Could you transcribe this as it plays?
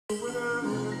From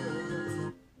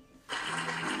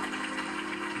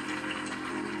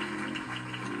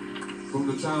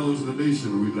the towns of the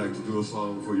nation, we'd like to do a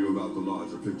song for you about the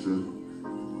larger picture.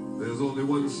 There's only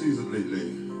one season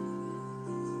lately.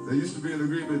 There used to be an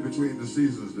agreement between the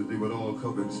seasons that they would all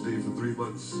come and stay for 3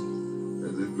 months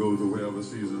and then go to wherever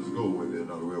seasons go when they're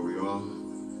not where we are.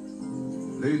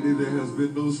 Lately, there has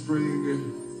been no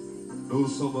spring, no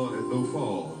summer, and no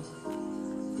fall.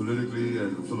 Politically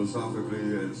and philosophically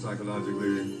and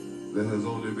psychologically, there has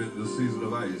only been the season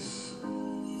of ice.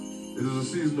 It is a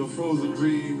season of frozen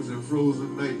dreams and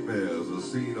frozen nightmares, a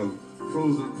scene of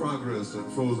frozen progress and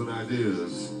frozen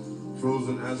ideas,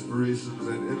 frozen aspirations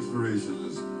and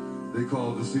inspirations. They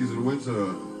call the season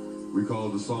winter. We call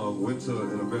the song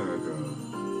Winter in America.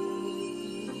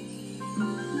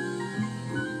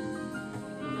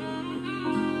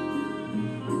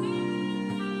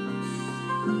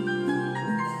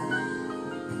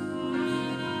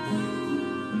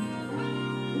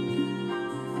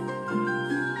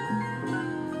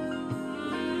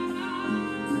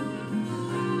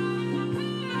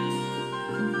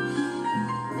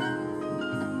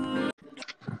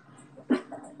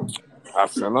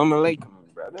 Assalamu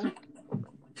alaikum, brother.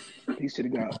 Peace to the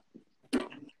God.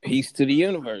 Peace to the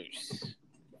universe.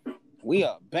 We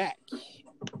are back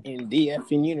in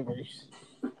DFN Universe.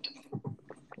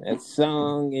 That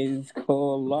song is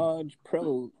called Large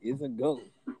Pro is a Go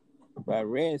by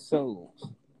Red Souls.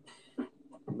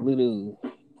 Little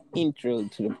intro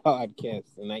to the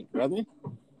podcast tonight, brother.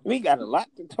 We got a lot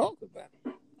to talk about.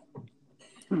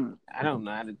 I don't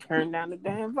know how to turn down the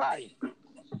damn volume.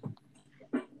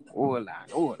 Hola.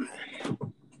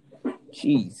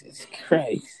 Jesus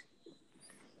Christ.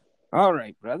 All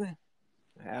right, brother.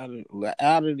 Out of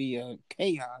the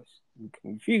chaos and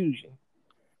confusion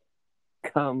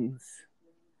comes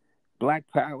Black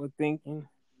Power thinking,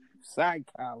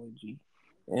 psychology,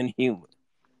 and humor.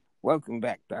 Welcome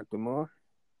back, Dr. Moore.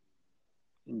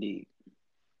 Indeed.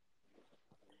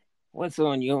 What's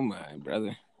on your mind,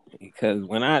 brother? Because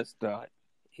when I start,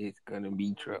 it's going to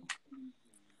be trouble.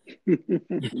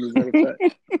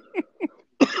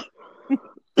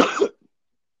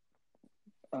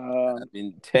 I've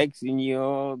been texting you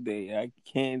all day. I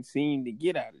can't seem to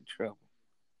get out of trouble.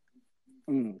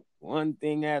 One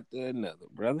thing after another,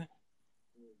 brother.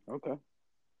 Okay.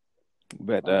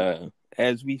 But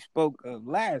as we spoke of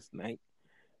last night,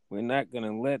 we're not going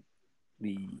to let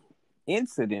the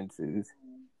incidences,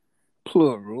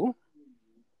 plural,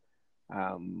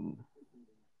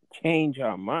 change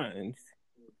our minds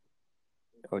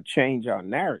or change our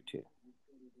narrative.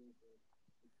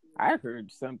 I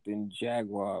heard something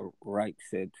Jaguar Wright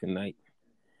said tonight,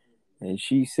 and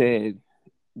she said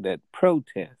that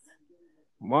protests,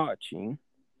 marching,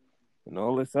 and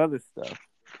all this other stuff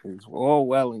is all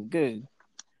well and good,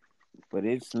 but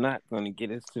it's not going to get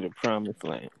us to the promised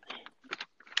land.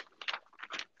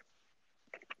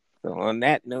 So on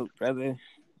that note, brother,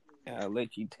 I'll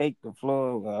let you take the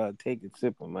floor while I take a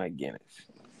sip of my Guinness.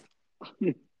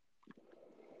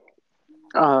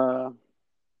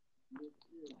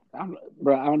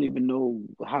 Bro, I don't even know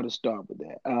how to start with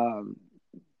that.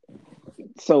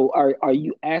 So are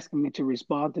you asking me to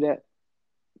respond to that?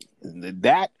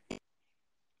 That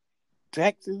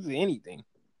Texas, anything.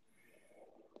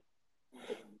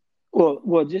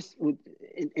 Well, just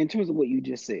in terms of what you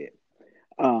just said,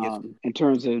 Yes. in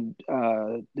terms of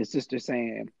the sister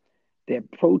saying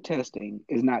that protesting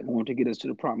is not going to get us to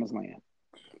the promised land.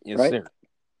 Yes, right? Sir.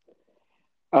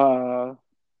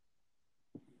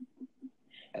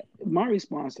 My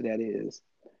response to that is,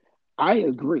 I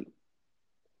agree,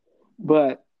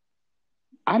 but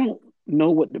I don't know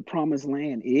what the promised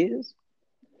land is,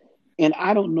 and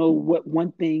I don't know what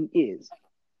one thing is.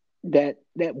 That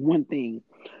one thing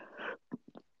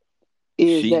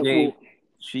is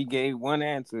she gave one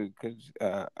answer because,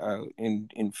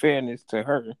 in fairness to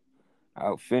her,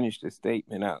 I'll finish the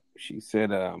statement out. She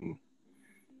said,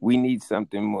 "We need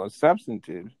something more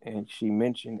substantive," and she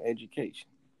mentioned education.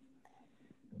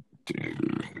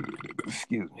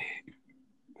 Excuse me.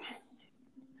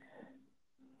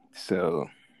 So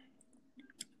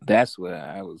that's where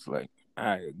I was like,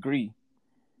 I agree,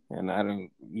 and I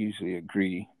don't usually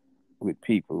agree with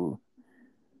people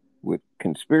with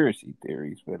conspiracy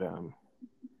theories, but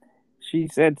she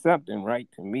said something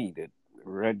right to me that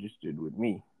registered with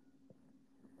me.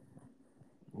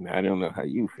 And I don't know how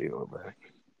you feel about it.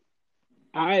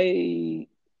 I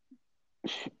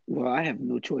have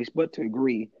no choice but to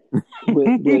agree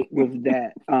with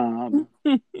that.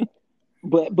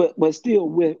 But still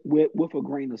with a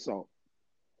grain of salt.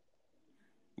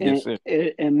 Yes, sir.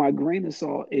 And my grain of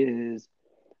salt is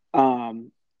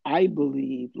I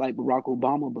believe, like Barack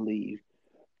Obama believed,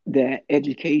 that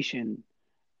education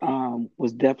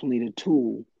was definitely the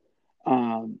tool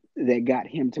that got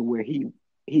him to where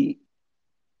he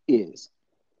is.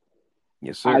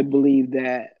 Yes, sir. I believe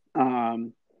that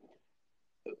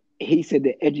he said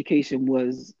that education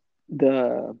was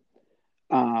the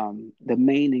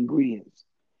main ingredients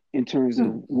in terms of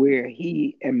Hmm. where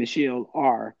he and Michelle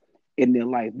are in their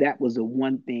life. That was the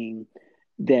one thing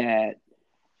that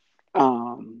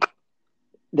um,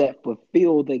 that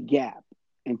fulfilled the gap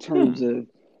in terms Hmm.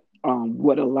 of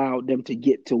what allowed them to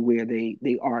get to where they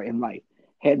are in life.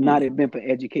 Had not Hmm. it been for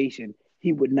education,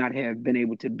 he would not have been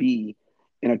able to be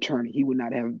an attorney. He would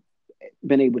not have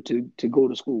been able to go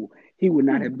to school. He would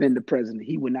not Hmm. have been the president.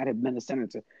 He would not have been a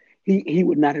senator. He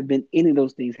would not have been any of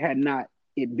those things had not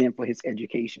it been for his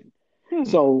education. Hmm.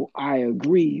 So I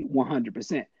agree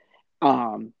 100%.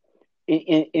 Um,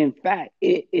 in fact,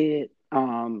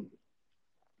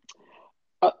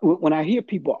 when I hear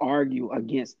people argue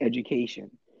against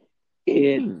education,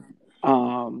 it Hmm.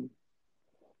 um,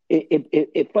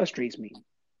 it frustrates me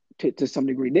to some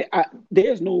degree.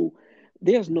 There's no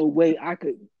way I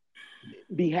could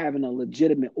be having a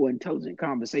legitimate or intelligent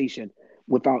conversation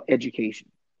without education.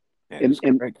 That is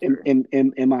correct, sir.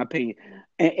 In my opinion,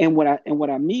 and what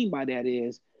I mean by that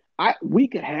is, we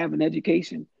could have an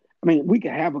education. I mean, we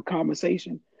could have a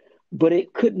conversation, but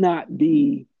it could not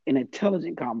be an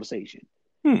intelligent conversation,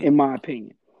 Hmm. in my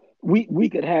opinion. We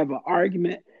could have an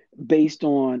argument based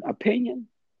on opinion,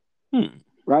 Hmm.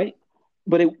 right?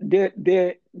 But there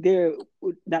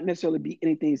would not necessarily be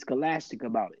anything scholastic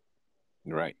about it,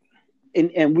 Right.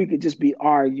 and we could just be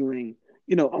arguing,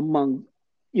 among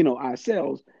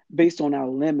ourselves based on our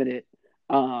limited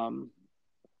um,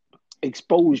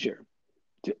 exposure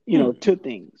to Hmm. to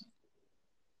things,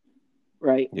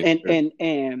 right? Yes, And sir. and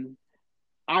and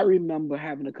I remember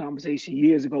having a conversation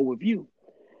years ago with you,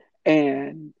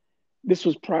 and this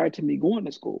was prior to me going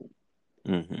to school,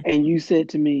 Hmm. and you said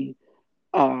to me,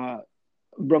 uh,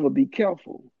 "Brother, be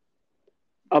careful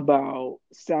about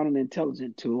sounding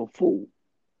intelligent to a fool."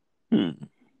 Hmm.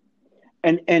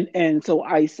 And so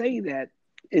I say that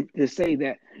to say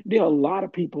that there are a lot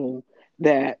of people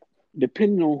that,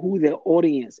 depending on who their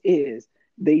audience is,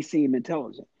 they seem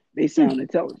intelligent. They sound Hmm.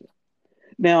 intelligent.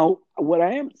 Now, what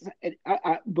I am,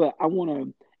 but I want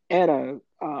to add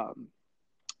um,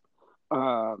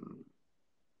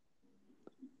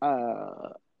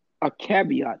 uh, a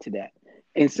caveat to that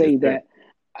and Yes, say sir. that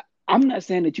I'm not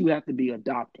saying that you have to be a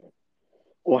doctor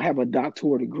or have a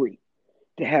doctoral degree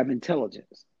to have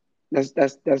intelligence.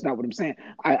 That's not what I'm saying.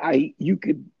 You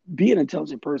could be an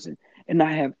intelligent person and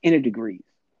not have any degrees,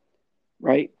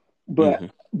 right? But Hmm.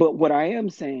 but what I am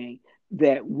saying,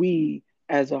 that we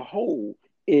as a whole,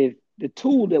 if the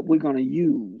tool that we're going to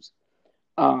use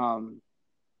um,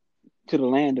 to the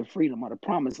land of freedom or the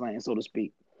promised land, so to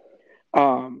speak,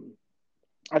 um,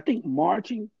 I think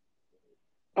marching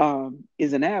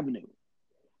is an avenue,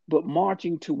 but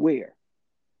marching to where,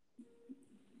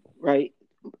 right?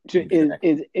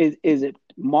 Exactly. Is it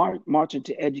marching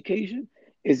to education?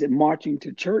 Is it marching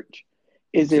to church?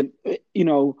 Is Exactly. it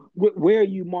where are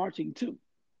you marching to?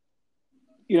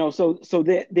 So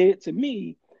that there, to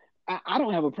me, I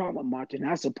don't have a problem with marching.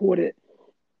 I support it,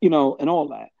 and all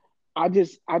that. I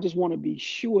just want to be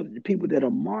sure that the people that are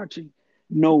marching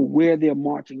know where they're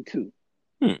marching to.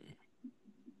 Hmm.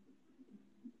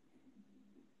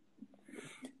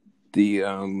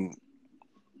 The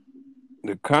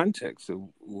the context of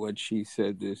what she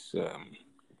said this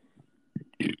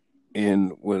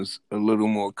in was a little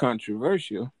more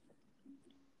controversial,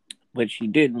 but she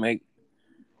did make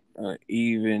an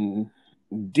even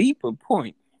deeper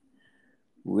point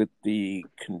with the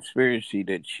conspiracy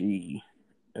that she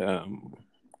um,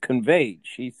 conveyed.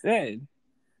 She said,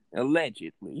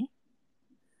 allegedly,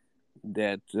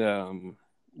 that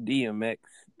DMX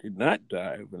did not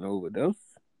die of an overdose.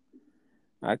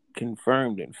 I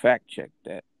confirmed and fact checked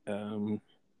that.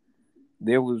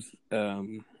 There was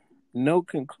no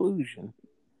conclusion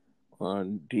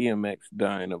on DMX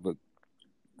dying of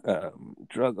a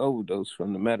drug overdose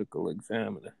from the medical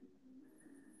examiner.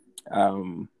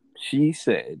 She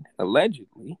said,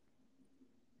 allegedly,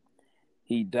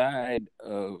 he died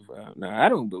of. Now, I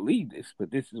don't believe this, but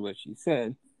this is what she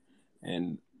said.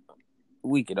 And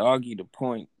we could argue the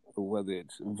point of whether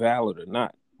it's valid or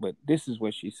not. But this is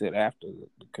what she said after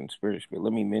the conspiracy. But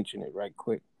let me mention it right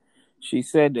quick. She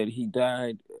said that he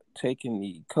died taking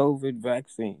the COVID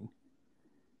vaccine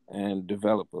and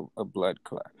developed a blood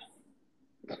clot.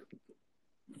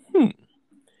 Hmm.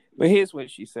 But here's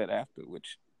what she said after,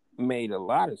 which made a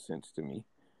lot of sense to me.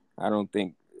 I don't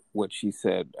think what she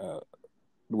said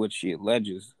what she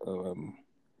alleges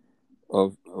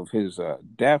of his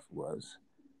death was.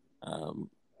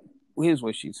 Here's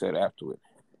what she said afterward.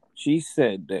 She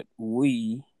said that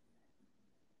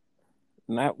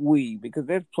because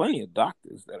there's plenty of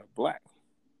doctors that are black,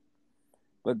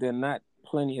 but there are not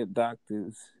plenty of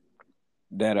doctors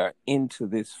that are into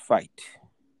this fight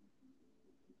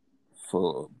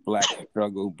for black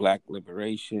struggle, black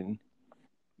liberation,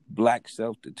 black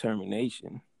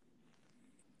self-determination,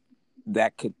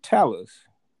 that could tell us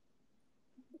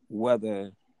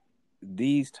whether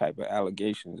these type of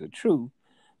allegations are true,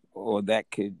 or that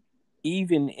could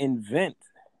even invent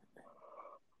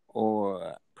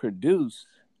or produce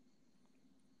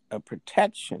a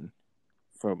protection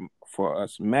for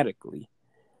us medically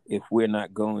if we're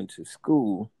not going to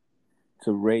school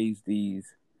to raise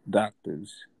these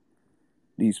doctors,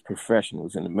 these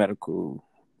professionals in the medical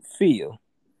field.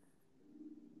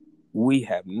 We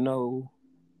have no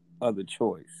other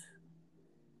choice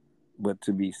but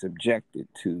to be subjected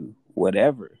to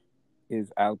whatever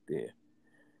is out there,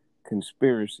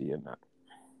 conspiracy or not.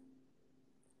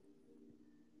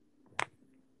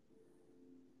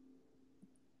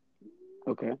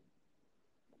 Okay.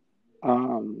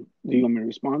 Do you want me to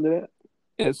respond to that?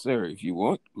 Yes, sir. If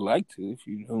you like to. If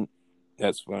you don't,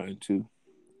 that's fine too.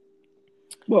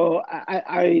 Well,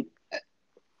 I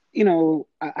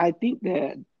think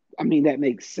that, that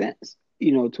makes sense,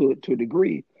 to a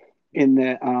degree, in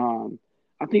that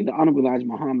I think the Honorable Elijah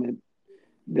Muhammad,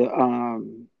 the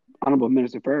Honorable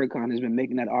Minister Farrakhan, has been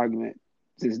making that argument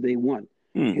since day one,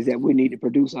 is that we need to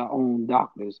produce our own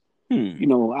doctors,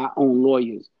 our own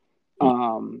lawyers.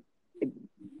 The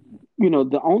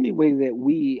only way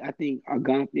that I think, are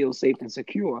going to feel safe and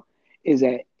secure is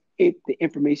that if the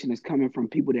information is coming from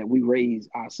people that we raise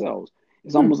ourselves.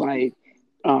 It's almost like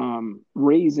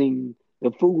raising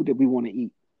the food that we want to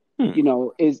eat.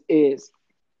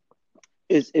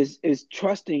 Is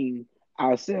trusting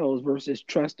ourselves versus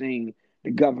trusting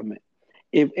the government.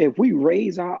 If we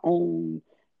raise our own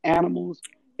animals,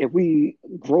 if we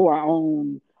grow our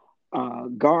own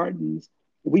gardens,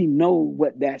 we know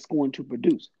what that's going to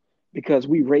produce because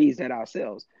we raise that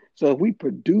ourselves. So if we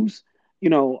produce,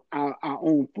 our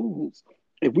own foods,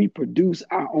 if we produce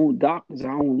our own doctors,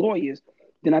 our own lawyers,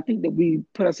 then I think that we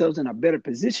put ourselves in a better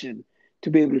position to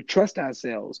be able to trust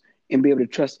ourselves and be able to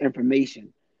trust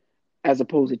information as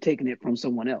opposed to taking it from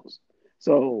someone else.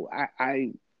 So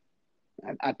I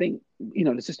think,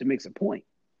 the sister makes a point.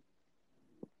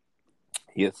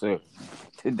 Yes, sir.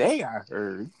 Today I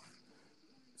heard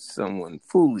someone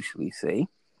foolishly say,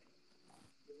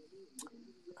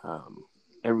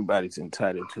 everybody's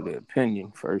entitled to their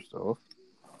opinion, first off,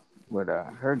 but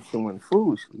I heard someone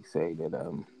foolishly say that,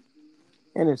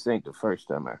 and this ain't the first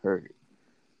time I heard it,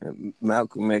 that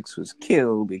Malcolm X was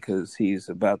killed because he's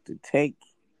about to take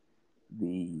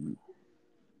the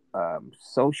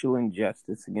social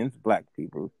injustice against black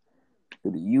people to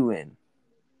the UN.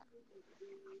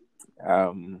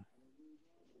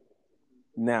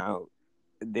 Now,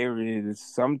 there is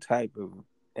some type of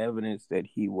evidence that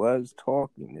he was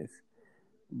talking this,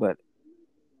 but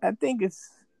I think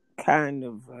it's kind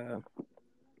of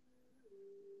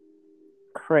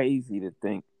crazy to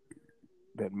think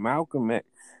that Malcolm X,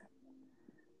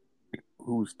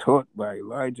 who's taught by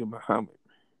Elijah Muhammad,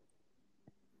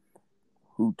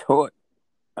 who taught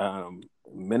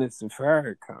Minister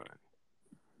Farrakhan,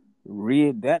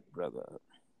 reared that brother up,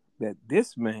 that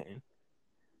this man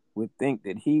would think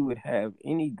that he would have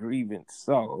any grievance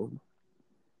solved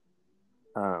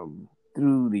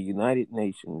through the United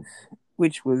Nations,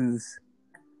 which was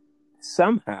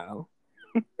somehow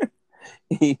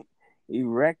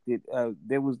erected.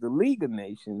 There was the League of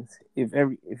Nations. If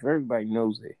everybody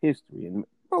knows the history, and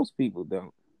most people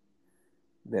don't,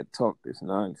 that talk this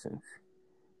nonsense.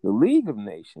 The League of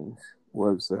Nations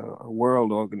was a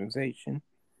world organization,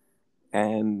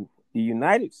 and the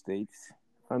United States,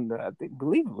 under I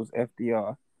believe it was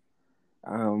FDR,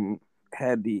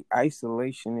 had the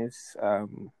isolationist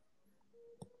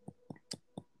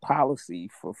policy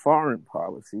for foreign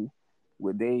policy,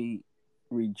 where they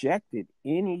rejected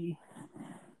any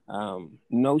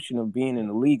notion of being in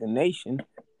the League of Nations.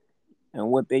 And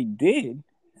what they did,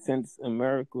 since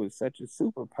America was such a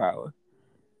superpower,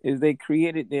 is they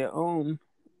created their own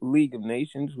League of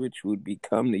Nations, which would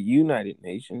become the United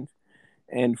Nations,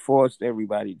 and forced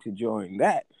everybody to join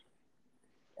that.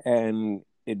 And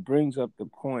it brings up the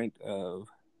point of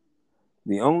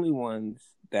the only ones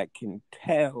that can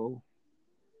tell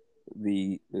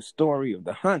the story of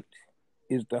the hunt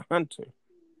is the hunter,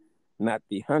 not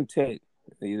the hunted.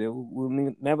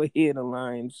 We'll never hear the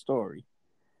lion's story.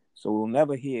 So we'll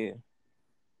never hear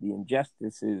the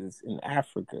injustices in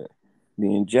Africa,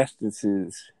 the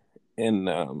injustices in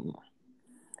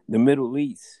the Middle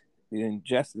East, the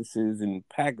injustices in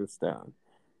Pakistan.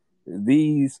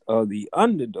 These are the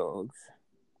underdogs,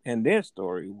 and their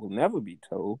story will never be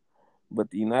told. But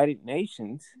the United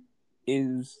Nations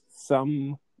is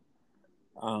some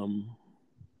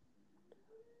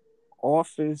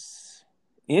office,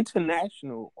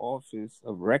 international office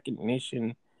of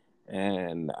recognition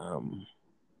and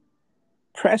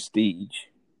prestige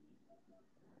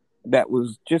that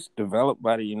was just developed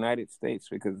by the United States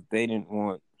because they didn't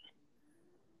want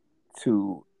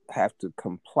to have to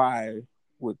comply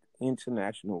with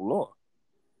international law.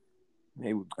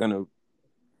 They were going to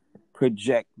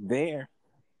project their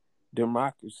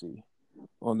democracy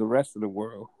on the rest of the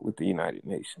world with the United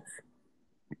Nations.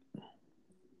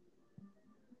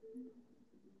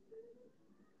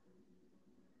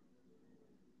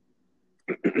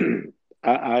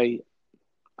 I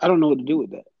don't know what to do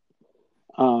with that.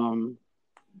 I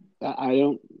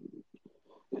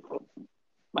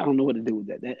don't know what to do with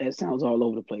that. That sounds all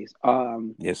over the place.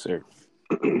 Yes, sir.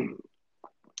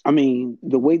 I mean,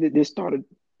 the way you started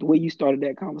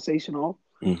that conversation off,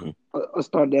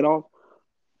 started that off.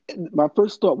 My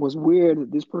first thought was, where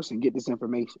did this person get this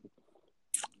information?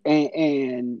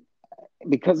 And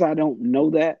because I don't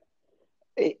know that,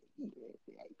 I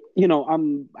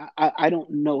don't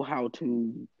know how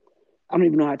to. I don't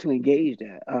even know how to engage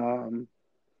that.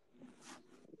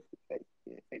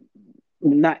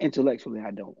 Not intellectually,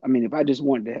 I don't. I mean, if I just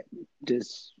wanted to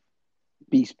just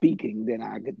be speaking, then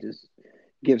I could just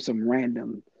give some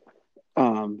random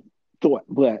thought,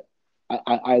 but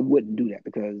I wouldn't do that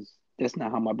because that's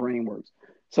not how my brain works.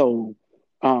 So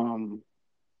I don't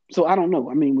know.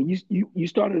 I mean, when you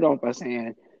started off by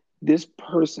saying this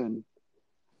person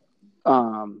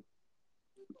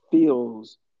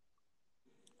feels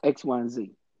X, Y, and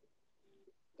Z,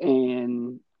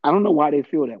 and I don't know why they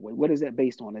feel that way. What is that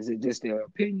based on? Is it just their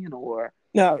opinion, or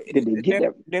no? Did they get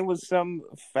that? There was some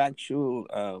factual.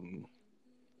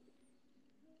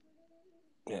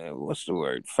 What's the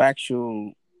word?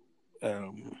 Factual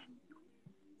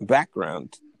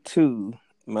background to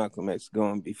Malcolm X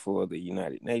going before the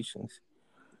United Nations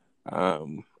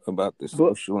about the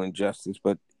social injustice,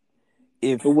 but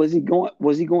was he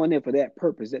going there for that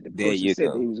purpose that the person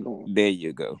said that he was going? There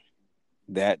you go.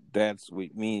 That's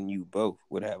what me and you both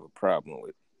would have a problem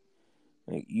with.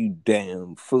 Like, you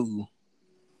damn fool.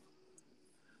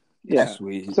 Yeah. That's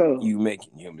where you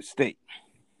making your mistake.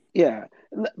 Yeah.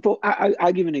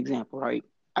 I'll give an example, right?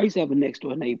 I used to have a next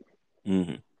door neighbor.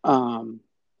 Mm-hmm.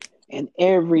 And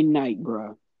every night,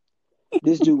 bro,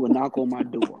 this dude would knock on my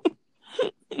door.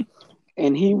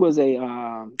 And he was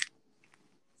a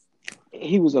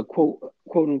quote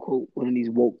unquote one of these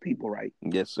woke people, right?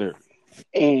 Yes, sir.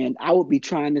 And I would be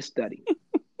trying to study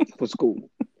for school.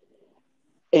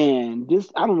 And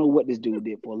I don't know what this dude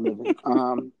did for a living.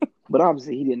 But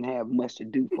obviously he didn't have much to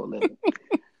do for a living.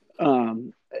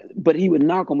 But he would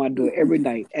knock on my door every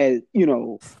night, as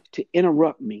to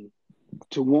interrupt me,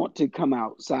 to want to come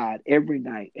outside every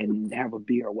night and have a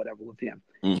beer or whatever with him.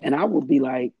 And I would be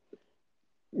like,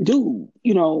 dude,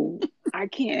 I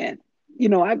can't,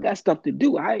 I got stuff to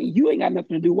do. You ain't got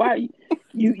nothing to do. Why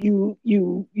you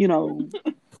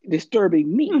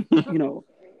disturbing me,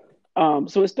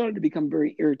 So it started to become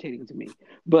very irritating to me.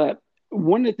 But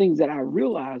one of the things that I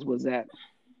realized was that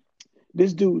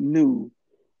this dude knew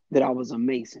that I was a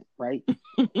Mason, right?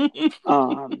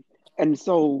 And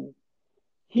so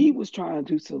he was trying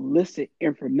to solicit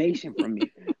information from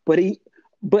me, but he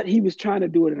was trying to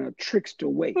do it in a trickster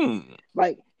way.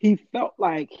 Like, he felt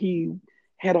like he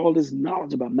had all this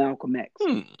knowledge about Malcolm X.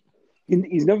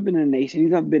 He's never been in a nation.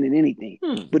 He's never been in anything,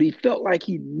 but he felt like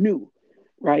he knew,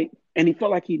 right? And he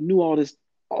felt like he knew all this.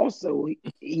 Also,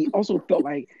 he also felt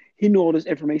like he knew all this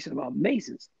information about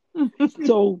Masons.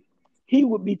 So he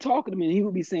would be talking to me and he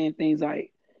would be saying things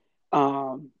like,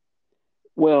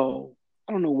 well,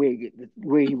 I don't know where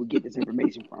he would get this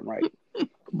information from, right?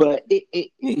 But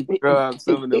he throw out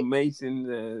some of the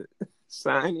Mason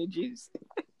signages.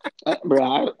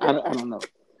 Bro, I don't know.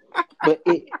 But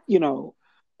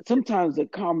sometimes the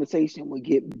conversation would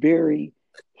get very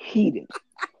heated,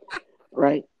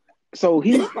 right? So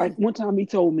he's like, one time he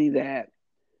told me that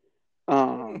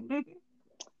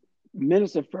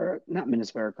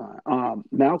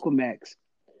Malcolm X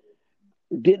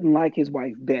didn't like his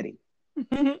wife Betty,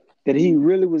 that he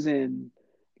really was in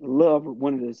love with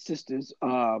one of the sisters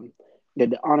that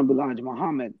the Honorable Elijah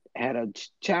Muhammad had a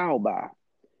child by,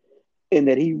 and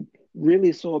that he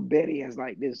really saw Betty as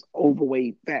like this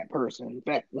overweight fat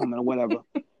woman or whatever,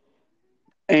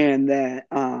 and that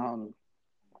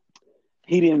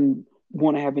he didn't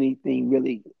want to have anything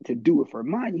really to do with her.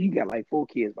 Mind you, he got like 4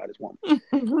 kids by this woman.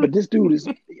 But this dude is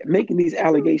making these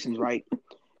allegations, right?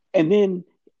 And then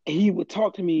he would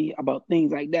talk to me about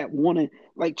things like that,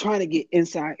 trying to get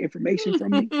inside information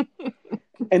from me.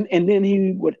 And then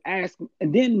he would ask,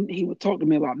 and then he would talk to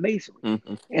me about masonry.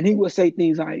 And he would say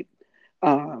things like,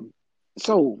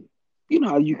 so you know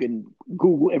how you can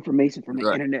Google information from the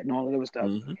internet and all of that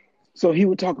stuff. So he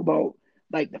would talk about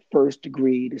like the first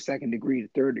degree, the second degree, the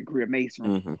third degree of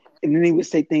masonry. And then he would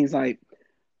say things like,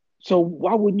 so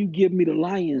why wouldn't you give me the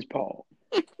lion's paw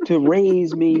to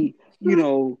raise me, you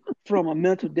know, from a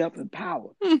mental depth and power?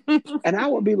 And I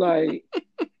would be like,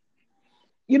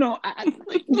 you know,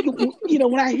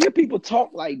 when I hear people talk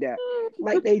like that,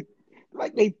 like they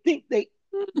think they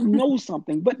know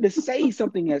something, but to say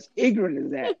something as ignorant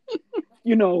as that,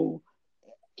 you know,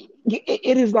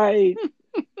 it is like,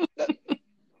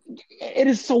 it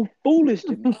is so foolish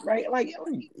to me, right?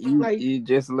 You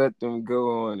just let them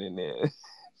go on in there.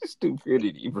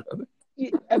 Stupidity, brother.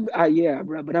 Yeah,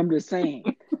 bro. But I'm just saying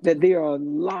that there are a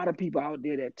lot of people out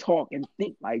there that talk and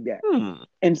think like that.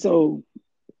 And so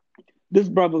this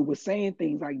brother was saying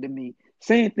things like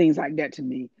that to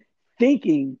me,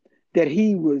 thinking that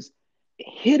he was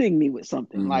hitting me with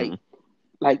something like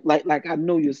I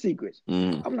know your secrets.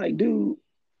 I'm like, dude,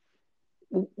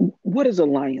 what is a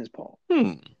lion's paw?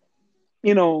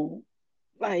 You know,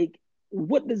 like,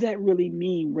 what does that really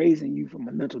mean, raising you from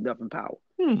a mental depth and power?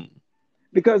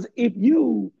 Because if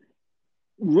you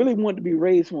really want to be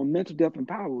raised from a mental depth and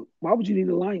power, why would you need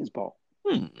a lion's paw?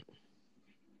 You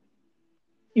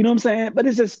know what I'm saying? But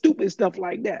it's just stupid stuff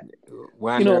like that.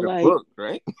 Why not a book,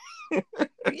 right?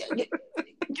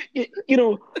 You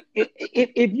know,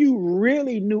 if you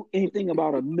really knew anything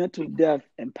about a mental depth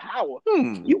and power,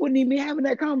 you wouldn't even be having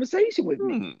that conversation with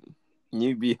me.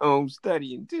 You'd be home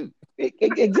studying too.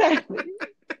 Exactly.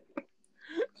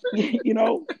 You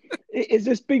know, it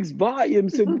just speaks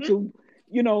volumes to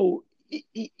you know,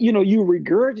 you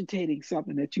regurgitating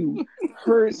something that you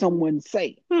heard someone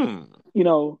say, you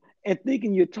know, and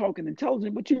thinking you're talking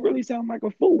intelligent, but you really sound like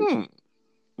a fool.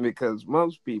 Because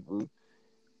most people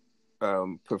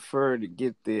prefer to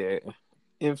get their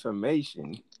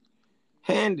information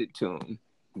handed to them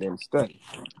than study.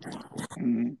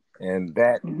 And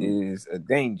that is a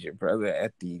danger, brother.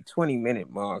 At the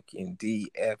 20-minute mark in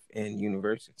DFN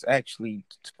Universe, it's actually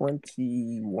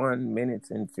 21 minutes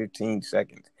and 15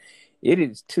 seconds. It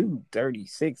is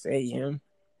 2:36 a.m.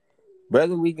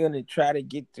 Brother, we're going to try to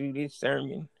get through this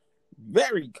sermon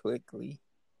very quickly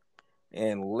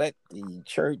and let the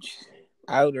church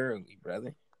out early,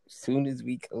 brother. As soon as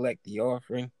we collect the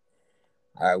offering,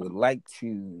 I would like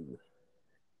to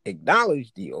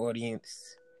acknowledge the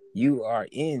audience. You are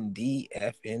in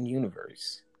DFN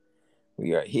Universe.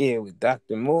 We are here with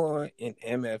Dr. Moore and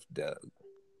MF Doug.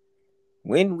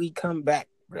 When we come back,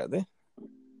 brother,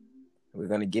 we're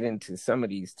going to get into some of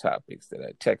these topics that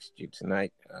I texted you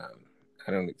tonight.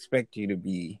 I don't expect you to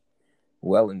be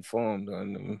well informed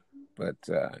on them, but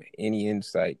any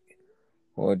insight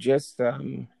or just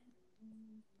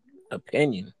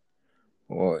opinion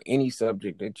or any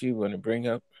subject that you want to bring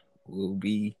up will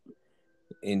be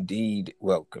indeed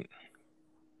welcome.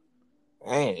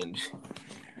 And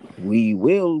we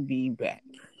will be back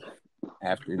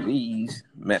after these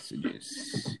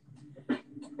messages.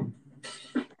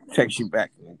 Text you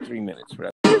back in 3 minutes,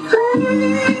 brother.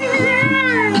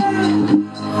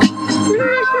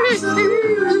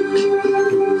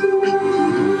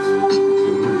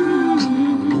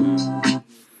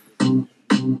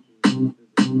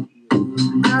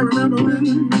 I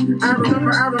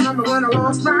remember when I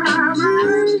lost my mind.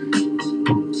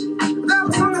 That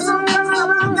was on the song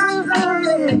about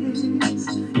days.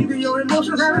 Even your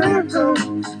emotions have an echo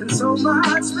in so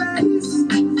much space.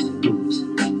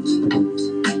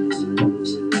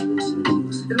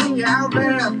 And when you're out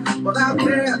there without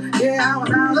care, yeah, I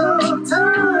was out of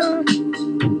time.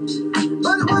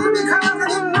 But it wasn't because I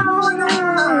didn't know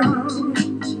enough.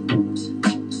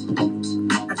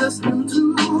 I just knew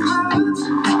too hard.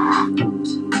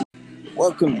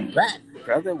 Welcome back,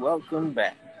 brother. Welcome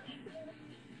back.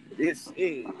 This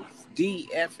is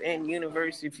DFN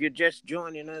Universe. If you're just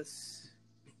joining us,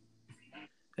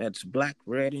 that's Black,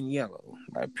 Red, and Yellow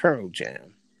by Pearl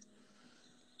Jam.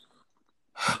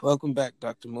 Welcome back,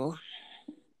 Dr. Moore.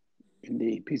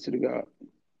 Indeed. Peace to the God.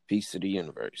 Peace to the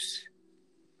universe.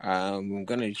 I'm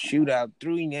going to shoot out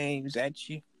 3 names at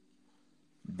you.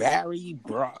 Barry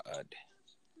Broad.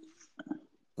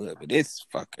 Whoever this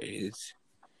fucker is.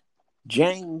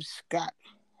 James Scott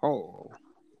Hall.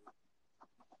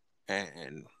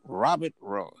 And Robert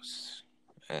Ross.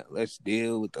 Let's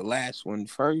deal with the last one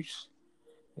first.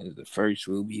 As the first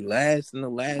will be last and the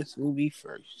last will be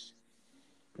first.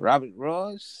 Robert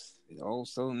Ross,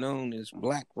 also known as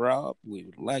Black Rob, we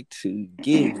would like to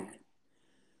give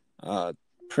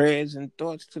prayers and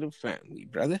thoughts to the family,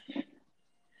 brother.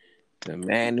 The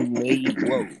man who made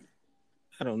Whoa.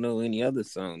 I don't know any other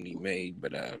song he made,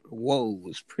 but Whoa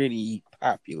was pretty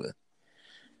popular.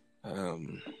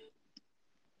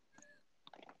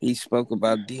 He spoke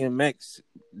about DMX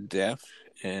death,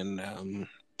 and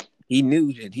he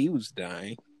knew that he was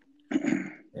dying,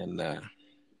 and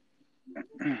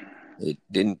it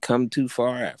didn't come too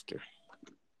far after.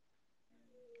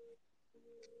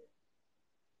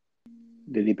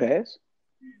 Did he pass?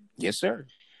 Yes, sir.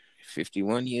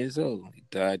 51 years old. He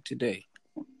died today.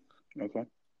 Okay.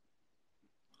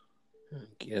 I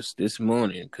guess this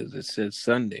morning, because it says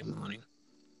Sunday morning.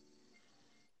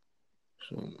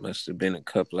 So it must have been a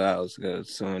couple hours ago.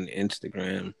 It's on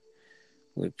Instagram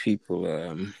with people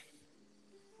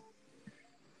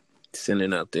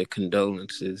sending out their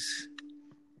condolences.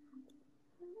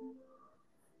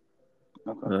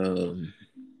 Okay.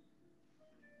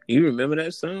 You remember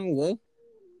that song, Whoa?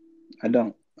 I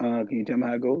don't. Can you tell me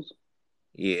how it goes?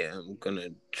 Yeah, I'm going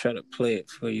to try to play it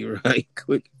for you right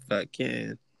quick if I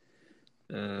can.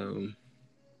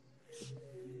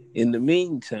 In the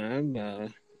meantime,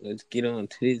 let's get on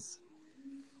to this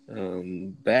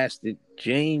bastard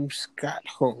James Scott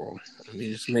Hall. Let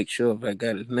me just make sure if I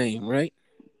got his name right.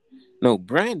 No,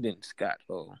 Brandon Scott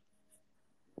Hall.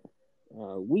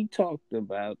 We talked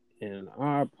about in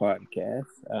our podcast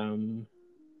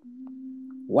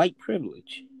white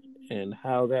privilege and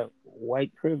how that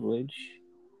white privilege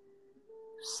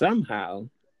somehow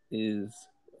is,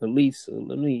 at least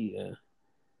let me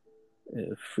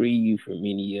free you from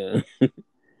any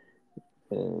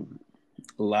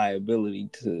liability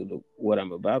to what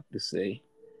I'm about to say,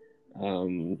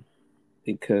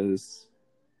 because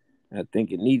I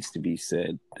think it needs to be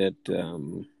said that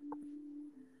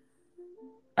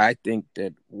I think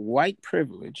that white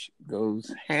privilege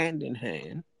goes hand in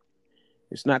hand.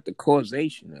 It's not the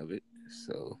causation of it,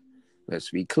 so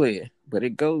let's be clear, but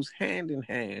it goes hand in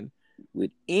hand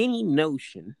with any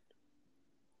notion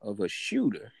of a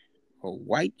shooter, a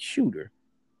white shooter,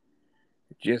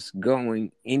 just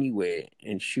going anywhere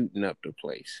and shooting up the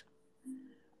place.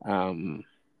 I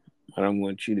don't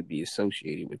want you to be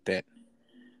associated with that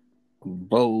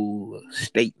bold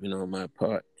statement on my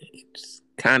part. It's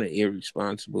kind of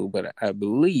irresponsible, but I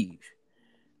believe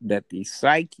that the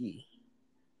psyche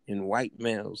in white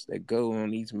males that go on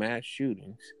these mass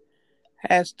shootings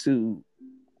has to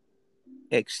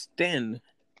extend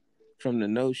from the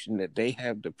notion that they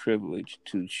have the privilege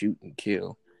to shoot and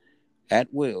kill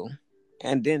at will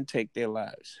and then take their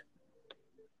lives.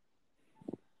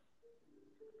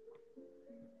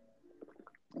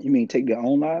 You mean take their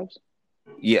own lives?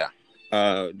 Yeah.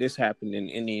 This happened in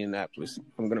Indianapolis.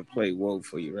 I'm going to play Whoa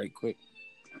for you right quick.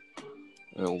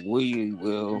 We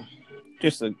will,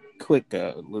 just a quick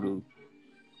little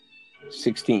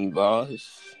 16 bars.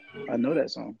 I know that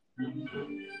song.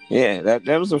 Yeah,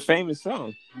 that was a famous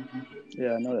song.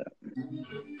 Yeah, I know that.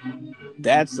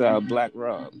 That's Black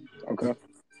Rob. Okay.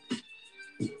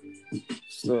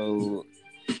 So,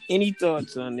 any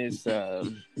thoughts on this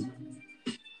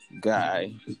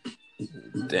guy,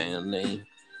 damn name,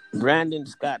 Brandon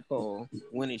Scott Hall,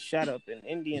 when he shot up in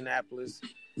Indianapolis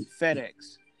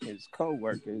FedEx, his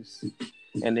co-workers,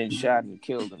 and then shot and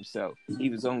killed himself? He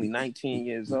was only 19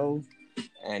 years old,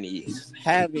 and he's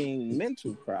having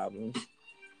mental problems,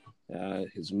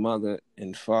 his mother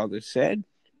and father said,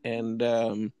 and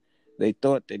they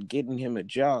thought that getting him a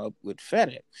job with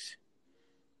FedEx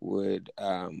would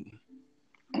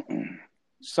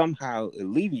somehow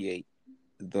alleviate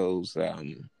those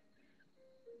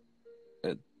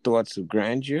thoughts of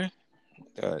grandeur,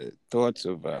 thoughts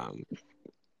of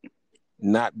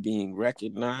not being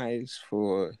recognized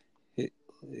for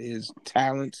his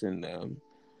talents and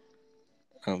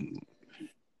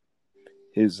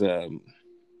his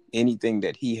anything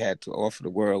that he had to offer the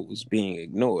world was being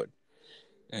ignored.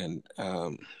 And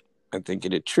I think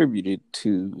it attributed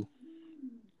to,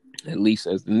 at least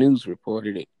as the news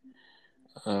reported it,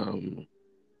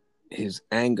 his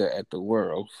anger at the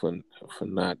world for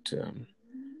not,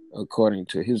 according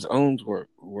to his own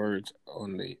words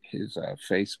on his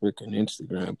Facebook and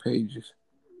Instagram pages,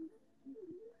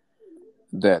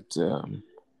 that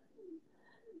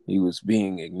he was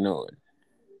being ignored.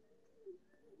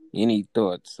 Any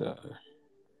thoughts?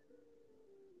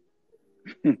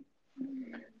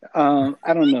 I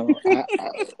don't know.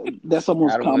 That's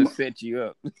almost I don't want to set you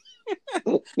up.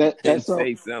 That's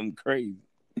say something crazy.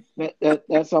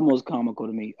 That's almost comical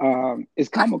to me. It's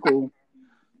comical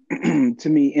to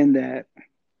me in that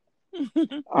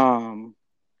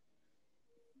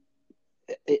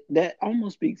that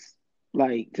almost speaks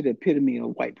like to the epitome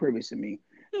of white privilege to me.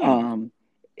 Um,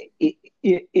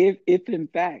 if in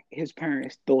fact his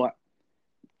parents thought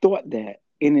that,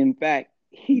 and in fact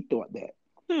he thought that,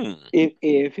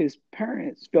 if his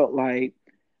parents felt like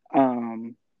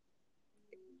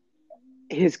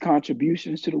his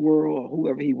contributions to the world, or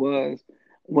whoever he was,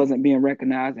 wasn't being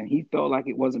recognized, and he felt like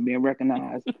it wasn't being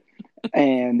recognized,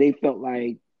 and they felt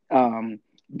like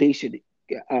they should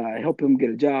help him get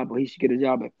a job, or he should get a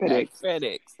job at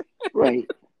FedEx. Right?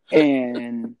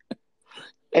 And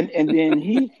then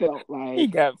he felt like he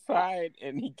got fired,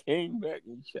 and he came back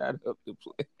and shot up the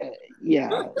place.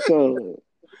 Yeah. So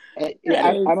I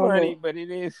don't funny, know, but it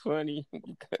is funny.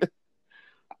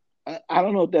 I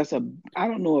don't know if I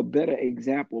don't know a better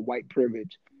example of white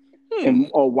privilege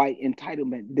or white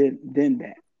entitlement than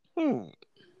that.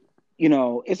 You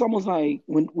know, it's almost like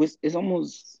when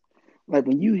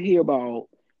you hear about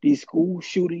these school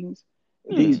shootings,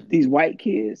 these white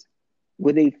kids,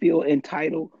 where they feel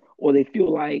entitled, or they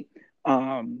feel like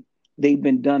they've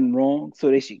been done wrong,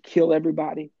 so they should kill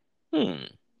everybody.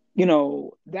 You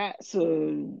know, that's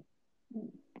to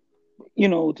me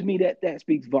that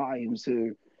speaks volumes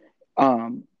to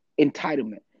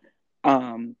entitlement.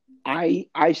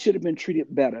 I should have been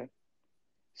treated better,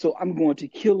 so I'm going to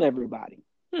kill everybody.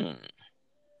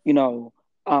 You know,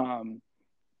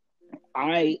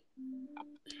 I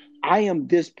am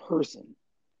this person,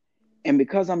 and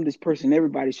because I'm this person,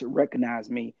 everybody should recognize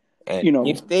me. And you know,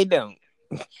 if they don't,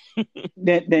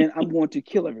 then I'm going to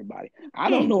kill everybody. I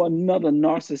don't know another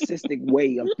narcissistic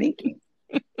way of thinking.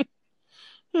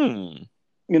 You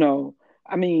know,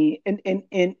 I mean, and I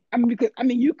mean, because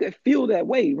you could feel that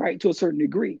way, right, to a certain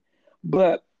degree,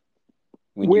 but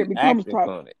when where you it becomes act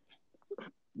upon it,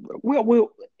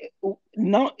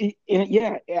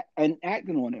 and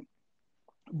acting on it,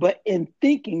 but in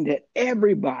thinking that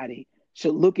everybody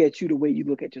should look at you the way you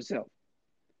look at yourself,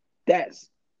 that's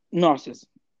narcissism.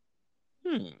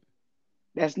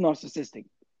 That's narcissistic,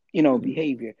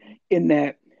 behavior. In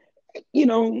that,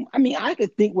 I mean, I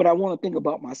could think what I want to think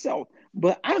about myself,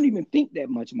 but I don't even think that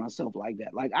much of myself like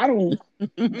that. Like, I don't,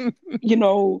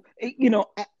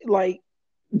 like,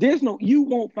 you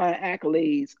won't find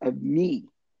accolades of me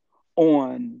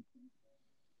on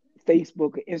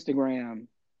Facebook or Instagram.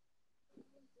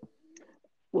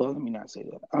 Well, let me not say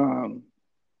that.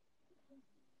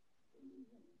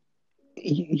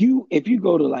 If you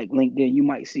go to like LinkedIn, you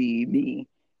might see me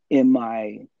in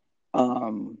my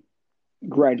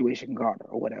graduation garter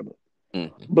or whatever.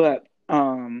 But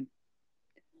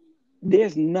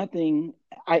there's nothing.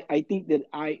 I think that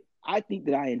I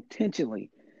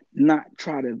intentionally not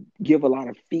try to give a lot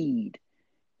of feed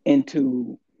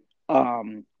into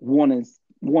wanting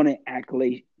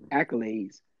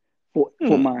accolades for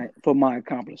my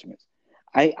accomplishments.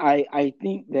 I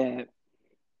think that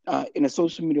in the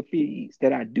social media feeds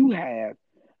that I do have,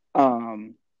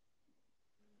 I'm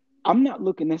not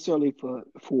looking necessarily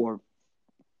for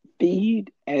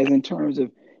feed, as in terms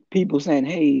of people saying,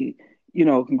 hey,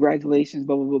 congratulations,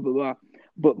 blah, blah, blah, blah, blah,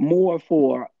 but more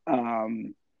for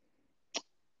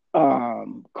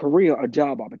career or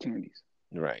job opportunities.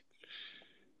 Right.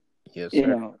 Yes,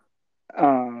 sir.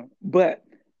 But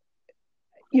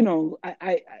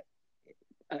I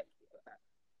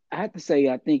have to say,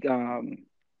 I think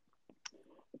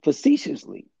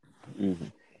facetiously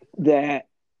that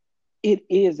it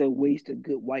is a waste of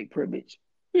good white privilege.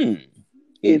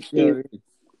 If you're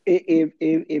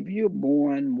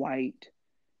born white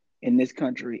in this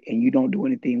country and you don't do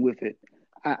anything with it,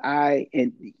 I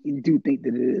do think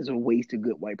that it is a waste of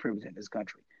good white privilege in this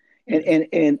country.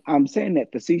 And I'm saying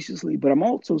that facetiously, but I'm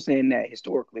also saying that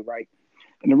historically, right?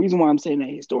 And the reason why I'm saying that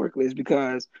historically is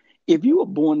because if you were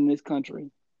born in this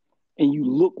country and you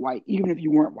look white, even if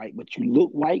you weren't white, but you look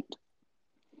white,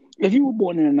 if you were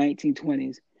born in the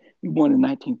 1920s, you were born in the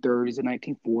 1930s, the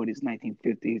 1940s,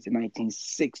 1950s, the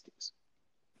 1960s,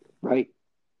 right?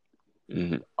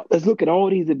 Let's look at all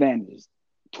these advantages,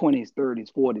 20s,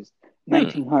 30s, 40s,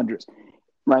 1900s,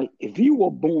 right? If you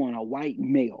were born a white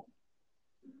male,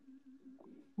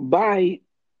 by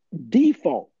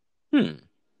default,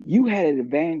 you had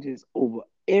advantages over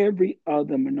every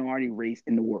other minority race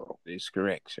in the world. That's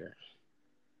correct, sir.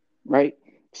 Right?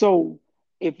 So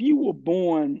if you were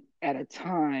born at a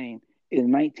time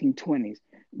in the 1920s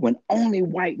when only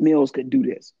white males could do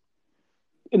this,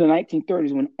 in the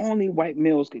 1930s when only white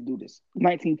males could do this,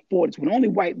 1940s when only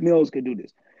white males could do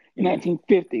this, in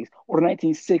 1950s or the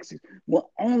 1960s when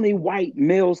only white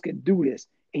males could do this,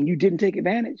 and you didn't take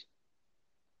advantage,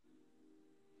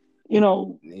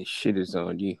 This shit is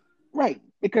on you. Right,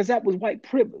 because that was white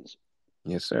privilege.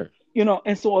 Yes, sir.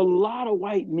 And so a lot of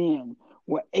white men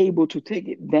were able to take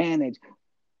advantage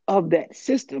of that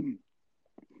system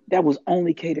that was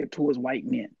only catered towards white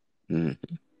men.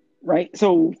 Mm-hmm. Right.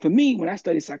 So for me, when I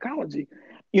studied psychology,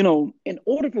 in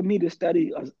order for me to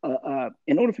study or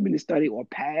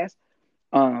pass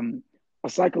a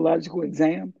psychological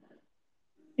exam,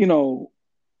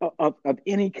 of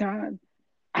any kind,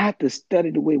 I had to study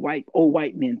the way old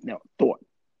white men thought.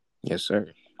 Yes,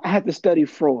 sir. I had to study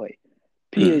Freud,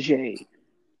 Piaget,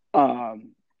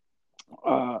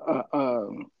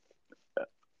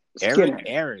 Skinner. Eric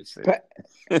Erickson.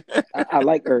 I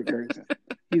like Eric Erickson.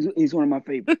 He's one of my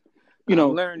favorites. I'm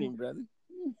learning, brother.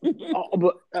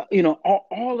 But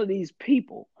all of these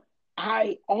people,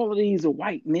 all of these are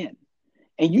white men,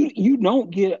 and you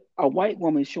don't get a white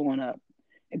woman showing up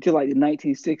until like the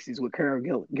 1960s with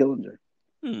Carol Gillinger,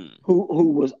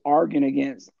 who was arguing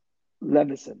against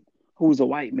Levinson, who was a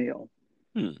white male.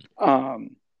 And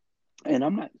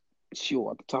I'm not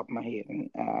sure at the top of my head.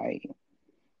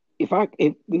 If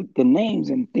the names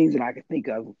and things that I can think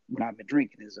of when I've been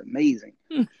drinking is amazing.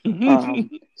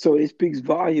 So it speaks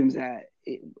volumes that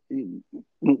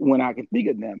when I can think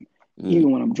of them,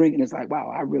 even when I'm drinking, it's like, wow,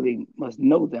 I really must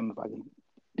know them if I can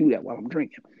do that while I'm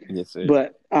drinking. Yes, sir.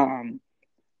 But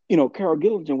Carol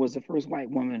Gilligan was the first white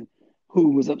woman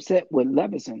who was upset with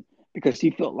Levinson because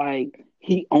she felt like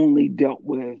he only dealt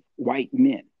with white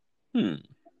men. And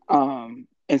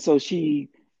so she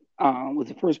was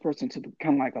the first person to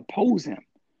kind of like oppose him,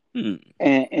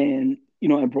 and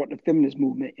brought the feminist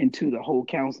movement into the whole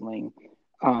counseling,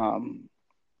 the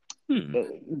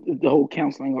whole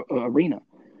counseling arena.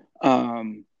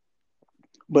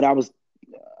 But I was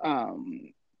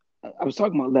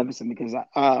talking about Levinson because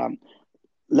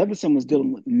Levinson was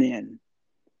dealing with men,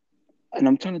 and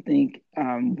I'm trying to think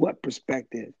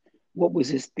what was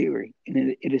his theory,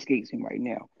 and it escapes me right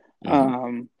now.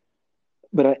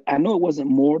 But I know it wasn't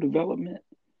moral development,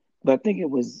 but I think it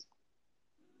was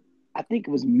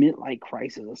midlife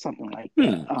crisis or something like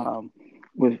that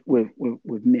with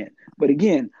men. But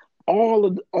again, all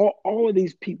of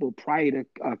these people prior to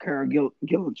Carol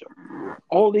Gillinger,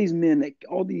 all these men,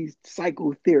 all these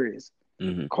psycho theorists,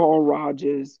 Carl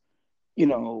Rogers,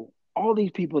 all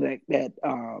these people that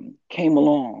came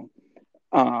along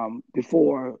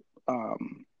before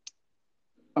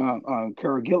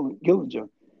Carol Gillinger.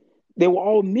 They were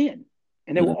all men,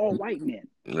 and they were all white men.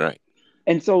 Right.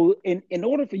 And so in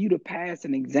order for you to pass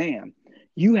an exam,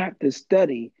 you have to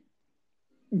study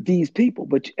these people,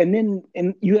 and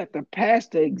you have to pass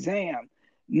the exam,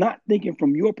 not thinking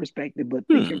from your perspective, but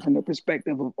thinking from the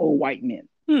perspective of old white men.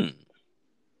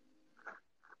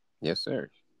 Yes, sir.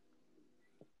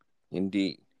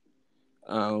 Indeed.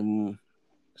 So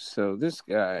this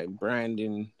guy,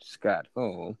 Brandon Scott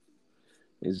Hall,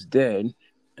 is dead,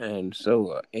 and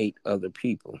so are 8 other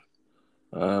people.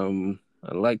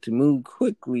 I'd like to move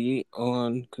quickly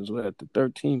on, because we're at the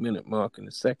 13-minute mark in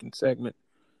the second segment.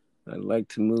 I'd like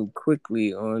to move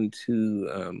quickly on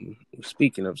to,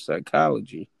 speaking of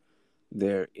psychology,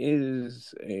 there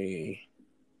is a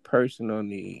person on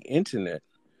the internet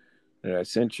that I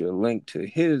sent you a link to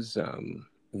his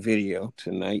video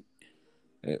tonight.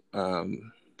 It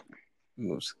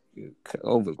was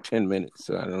over 10 minutes,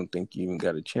 so I don't think you even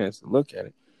got a chance to look at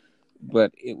it.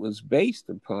 But it was based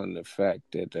upon the fact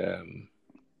that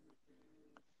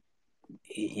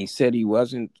he said he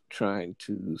wasn't trying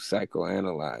to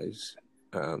psychoanalyze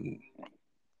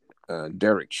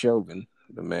Derek Chauvin,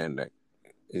 the man that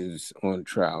is on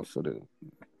trial for the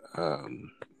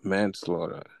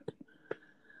manslaughter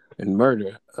and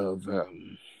murder of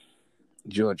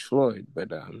George Floyd,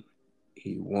 but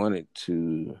he wanted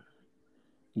to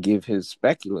give his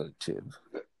speculative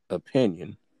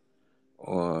opinion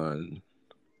on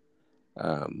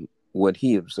what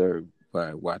he observed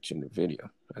by watching the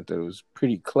video. I thought it was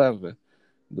pretty clever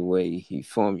the way he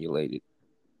formulated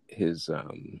his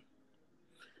thought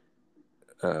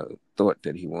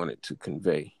that he wanted to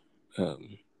convey. So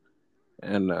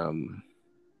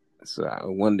I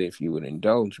wonder if you would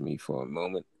indulge me for a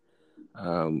moment.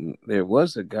 There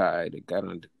was a guy that got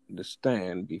on the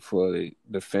stand before the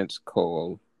defense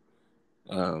called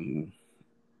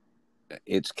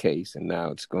its case, and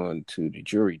now it's gone to the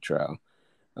jury trial.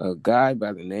 A guy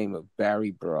by the name of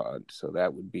Barry Broad. So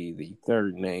that would be the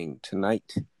third name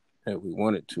tonight that we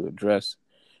wanted to address.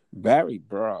 Barry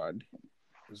Broad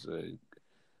is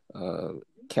a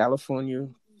California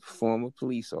former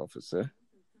police officer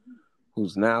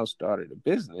who's now started a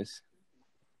business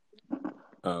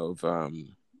of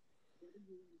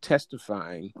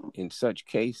testifying in such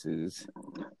cases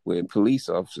where police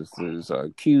officers are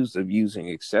accused of using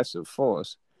excessive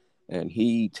force, and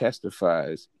he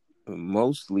testifies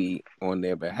mostly on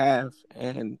their behalf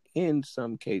and in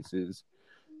some cases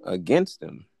against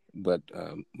them, but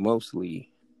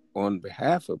mostly on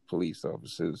behalf of police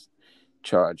officers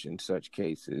charged in such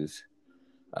cases,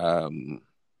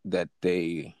 that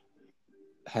they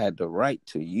had the right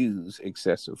to use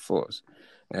excessive force.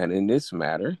 And in this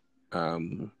matter,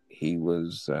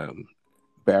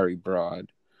 Barry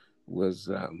Broad was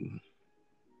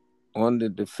on the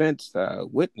defense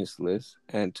witness list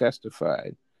and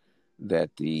testified that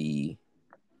the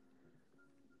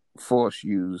force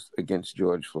used against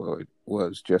George Floyd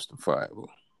was justifiable.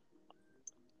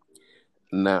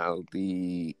 Now,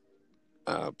 the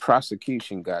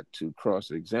prosecution got to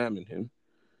cross-examine him,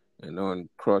 and on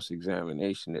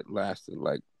cross-examination, it lasted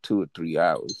like 2 or 3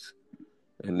 hours.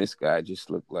 And this guy just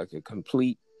looked like a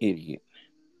complete idiot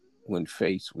when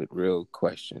faced with real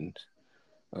questions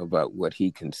about what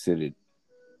he considered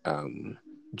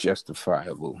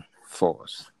justifiable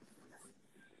force.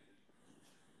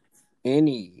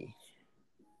 Any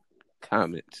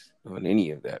comments on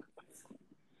any of that?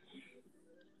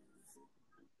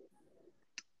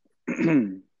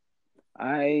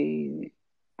 I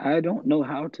don't know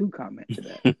how to comment to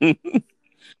that.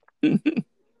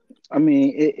 I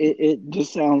mean, it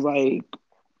just sounds like,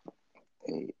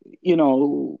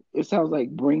 it sounds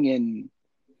like bringing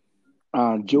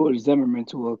George Zimmerman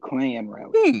to a Klan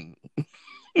rally.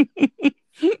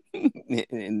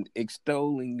 And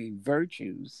extolling the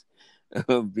virtues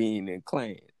of being a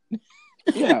Klan.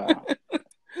 Yeah.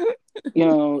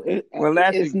 Well,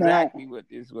 that's exactly what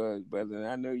this was, brother.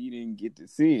 I know you didn't get to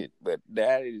see it, but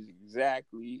that is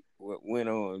exactly what went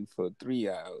on for 3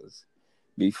 hours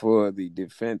before the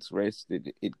defense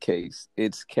rested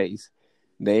its case.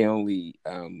 They only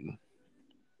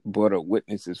brought up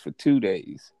witnesses for 2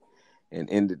 days and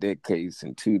ended their case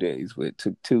in 2 days, where it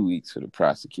took 2 weeks for the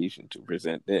prosecution to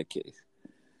present their case.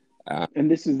 And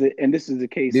this is the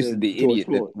case. This of is the George idiot,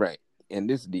 Floyd. right? And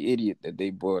this is the idiot that they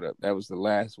brought up. That was the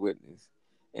last witness,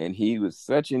 and he was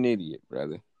such an idiot,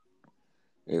 brother.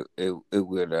 It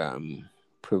would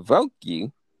provoke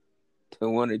you to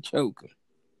want to choke him,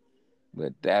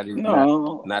 but that is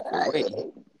not the way.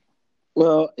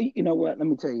 Well, you know what? Let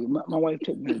me tell you. My wife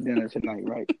took me to dinner tonight,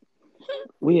 right?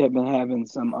 We have been having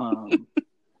some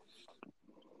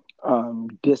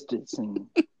distancing,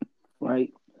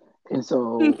 right? And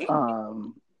so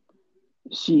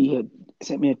she had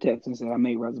sent me a text and said, I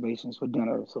made reservations for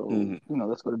dinner, so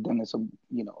let's go to dinner. So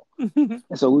and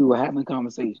so we were having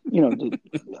conversation,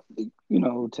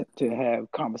 to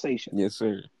have conversation. Yes,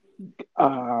 sir.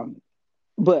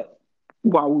 But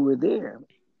while we were there,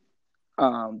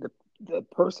 the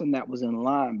person that was in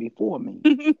line before me,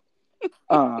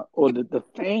 or the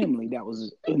family that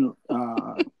was in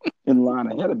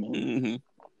line ahead of me,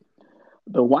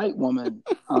 the white woman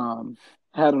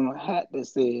had on a hat that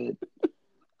said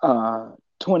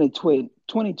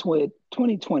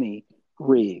 2020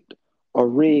 rigged, or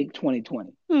rigged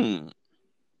 2020.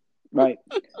 Right?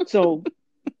 So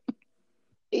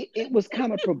it was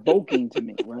kind of provoking to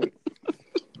me, right?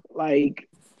 Like,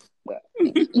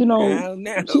 now,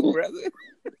 brother.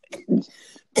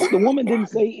 The woman didn't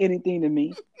say anything to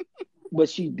me, but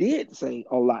she did say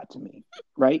a lot to me,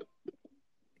 right?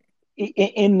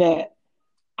 In that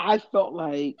I felt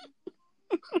like,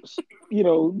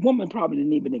 woman probably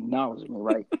didn't even acknowledge me,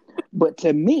 right? But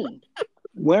to me,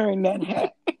 wearing that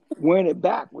hat, wearing it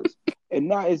backwards, and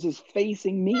now it's just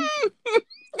facing me,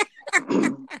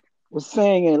 was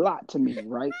saying a lot to me,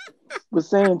 right? Was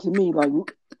saying to me, like,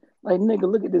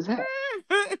 nigga, look at this hat.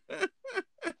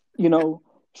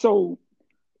 So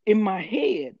in my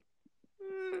head,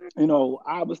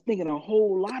 I was thinking a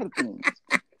whole lot of things.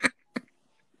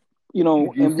 And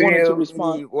wanted to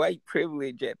respond. White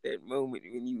privilege at that moment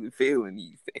when you were feeling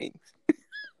these things.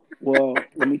 Well,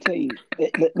 let me tell you.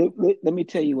 Let me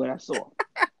tell you what I saw.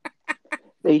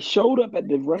 They showed up at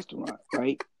the restaurant,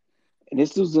 right? And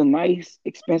this was a nice,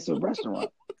 expensive restaurant,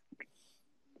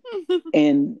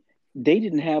 and they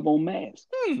didn't have on masks,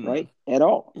 right, at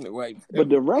all. But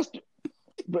the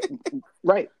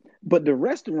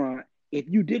restaurant, if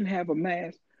you didn't have a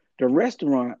mask, the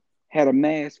restaurant had a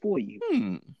mask for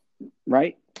you.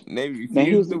 Right? Maybe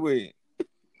refused to wear it.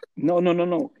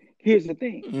 No. Here's the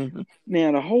thing.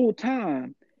 Now, the whole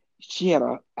time, she had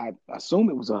I assume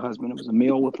it was her husband. It was a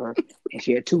male with her, and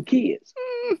she had 2 kids.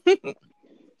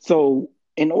 So,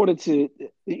 in order to,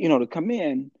 to come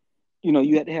in,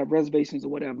 you had to have reservations or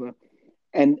whatever.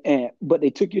 But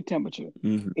they took your temperature,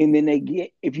 and then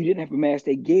if you didn't have a mask,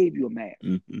 they gave you a mask.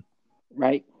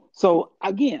 right? So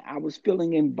again, I was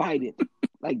feeling invited.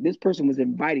 Like this person was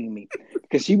inviting me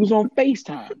because she was on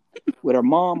FaceTime with her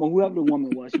mom or whoever the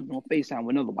woman was. She was on FaceTime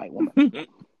with another white woman,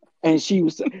 and she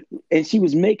was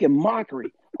making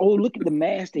mockery. Oh, look at the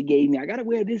mask they gave me. I gotta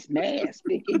wear this mask,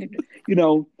 you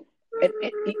know,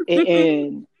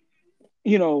 and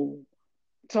you know,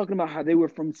 talking about how they were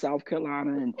from South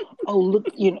Carolina and oh look,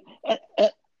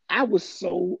 I was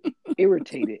so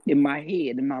irritated in my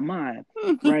head, in my mind,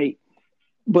 right?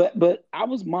 But I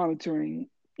was monitoring,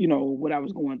 what I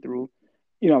was going through.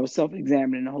 I was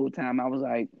self-examining the whole time. I was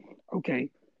like,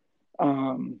 okay,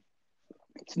 um,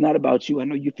 it's not about you. I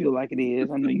know you feel like it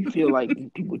is. I know you feel like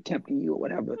people tempting you or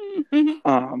whatever.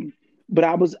 But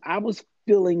I was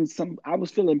feeling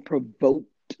provoked,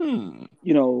 during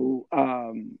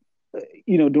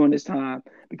this time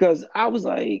because I was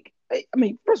like, I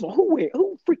mean, first of all,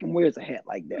 who freaking wears a hat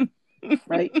like that,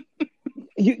 right?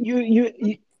 you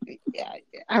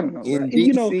I don't know, bro. In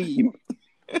DC.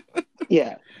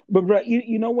 Yeah, but bro,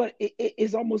 you know what?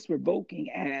 It's almost provoking.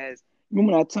 As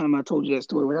remember that time I told you that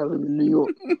story when I lived in New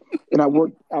York, and I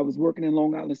was working in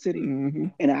Long Island City,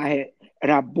 and I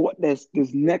bought this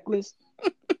necklace,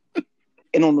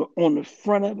 and on the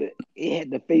front of it, it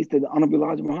had the face of the Honorable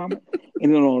Elijah Muhammad,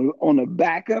 and then on the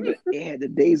back of it, it had the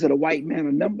days of the white man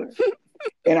a number.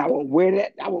 And I would wear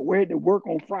that. I would wear it to work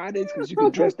on Fridays because you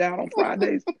could dress down on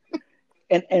Fridays.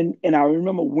 And I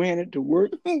remember wearing it to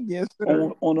work yes,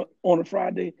 on a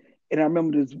Friday. And I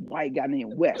remember this white guy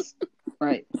named Wes.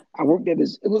 Right, I worked at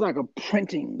this. It was like a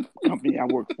printing company I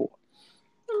worked for,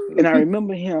 and I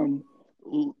remember him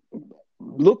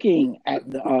looking at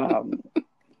the.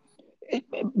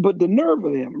 But the nerve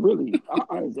of him, really,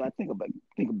 honestly, I think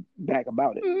back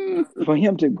about it, for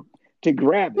him to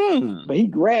grab it, but he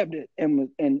grabbed it and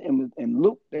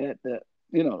looked at the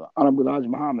Honorable Elijah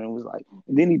Muhammad and was like,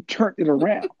 and then he turned it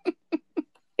around,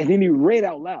 and then he read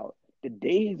out loud, "The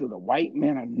days of the white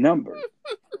man are numbered,"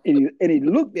 and he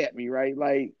looked at me, right,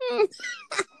 like,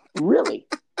 really.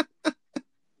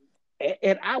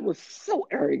 And I was so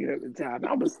arrogant at the time.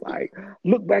 I was like,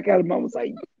 look back at him. I was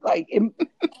like, I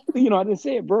didn't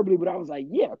say it verbally, but I was like,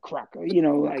 yeah, cracker.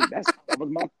 Like that was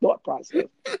my thought process.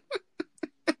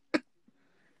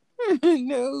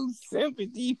 No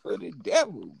sympathy for the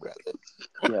devil, brother.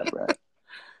 Yeah,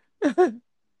 right.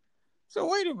 So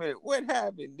wait a minute. What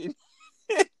happened?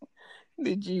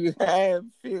 Did you have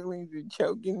feelings of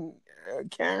choking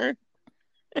Karen?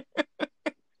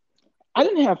 I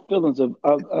didn't have feelings of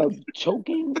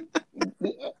choking.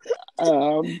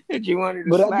 Did you want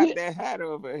to slap that hat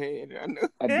over her head?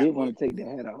 I did want to take the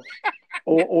hat off,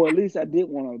 or at least I did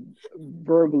want to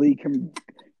verbally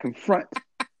confront.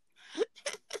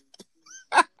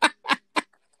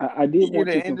 I did want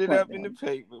to ended up in the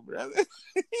paper, brother.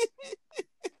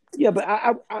 Yeah, but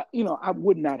I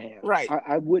would not have. Right.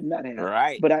 I would not have.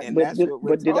 Right. But that's what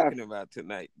we're talking about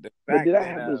tonight. But did I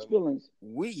have those feelings?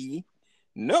 We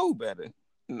know better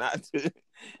not to.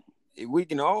 We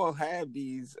can all have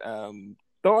these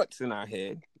thoughts in our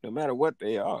head, no matter what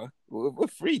they are. We're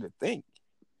free to think,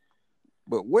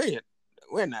 but we're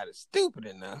not stupid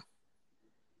enough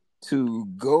to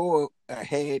go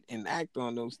ahead and act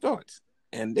on those thoughts.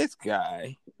 And this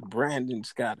guy, Brandon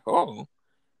Scott Hall,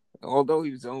 although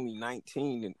he was only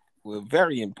 19 and was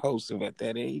very impulsive at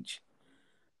that age,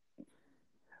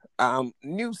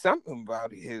 knew something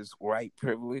about his white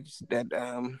privilege that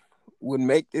would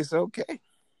make this okay.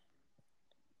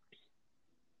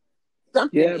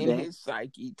 Something in his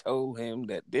psyche told him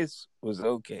that this was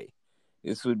okay.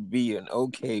 This would be an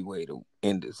okay way to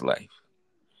end his life.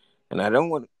 And I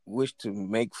don't wish to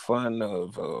make fun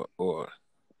of or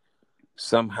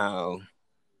somehow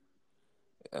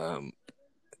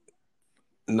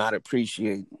not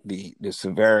appreciate the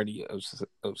severity of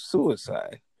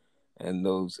suicide and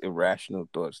those irrational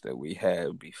thoughts that we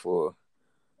have before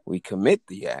we commit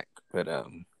the act. But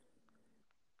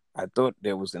I thought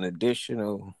there was an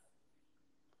additional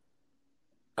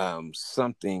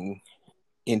something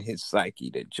in his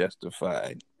psyche that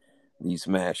justified these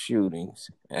mass shootings,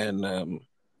 and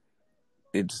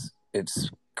it's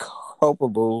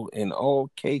culpable in all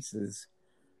cases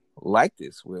like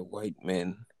this, where white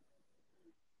men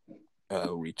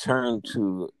return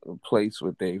to a place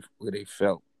where they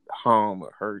felt harm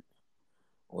or hurt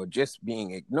or just being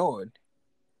ignored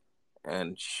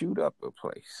and shoot up a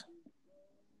place.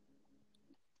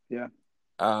 Yeah.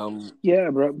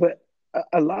 Yeah, bro. But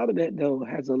a lot of that though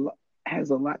has a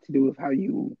lot to do with how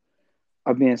you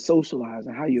are being socialized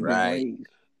and how you've been raised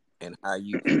and how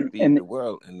you perceive the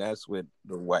world, and that's where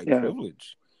the white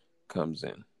privilege comes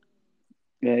in.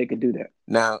 Yeah, it could do that.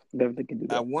 Now, Definitely can do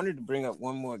I that. wanted to bring up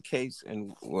one more case,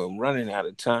 and we're running out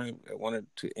of time. I wanted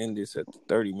to end this at the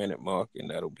 30-minute mark,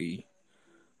 and that'll be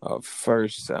our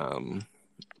first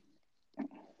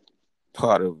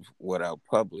part of what I'll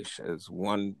publish as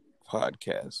one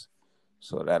podcast.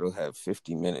 So that'll have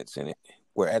 50 minutes in it.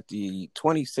 We're at the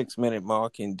 26-minute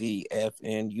mark in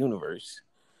DFN Universe.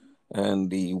 And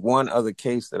the one other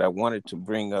case that I wanted to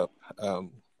bring up,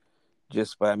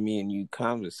 just by me and you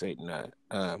conversating,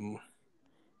 I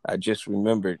just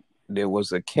remembered there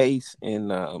was a case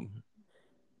in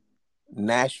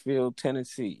Nashville,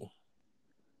 Tennessee.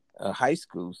 A high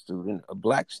school student, a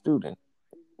black student,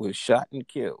 was shot and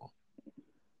killed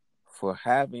for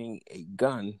having a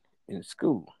gun in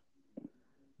school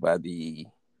by the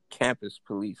campus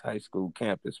police, high school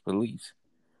campus police.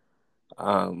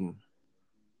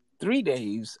 3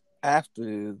 days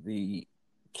after the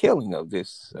killing of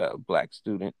this black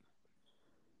student,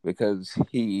 because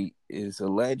he is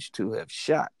alleged to have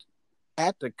shot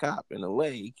at the cop in the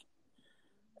leg,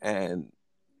 and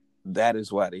that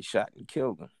is why they shot and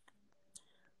killed him.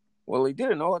 Well, they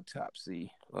did an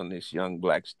autopsy on this young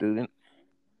black student,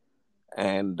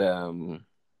 and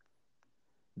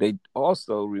they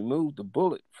also removed the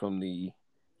bullet from the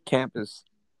campus,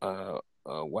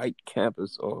 white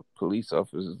campus or police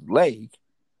officer's leg.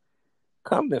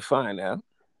 Come to find out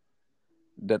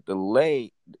that the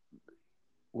leg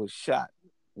was shot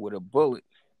with a bullet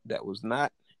that was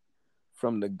not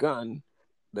from the gun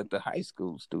that the high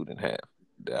school student had.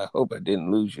 I hope I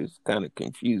didn't lose you. It's kind of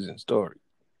confusing story.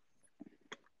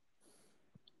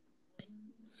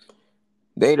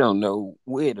 They don't know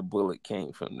where the bullet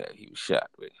came from that he was shot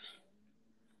with.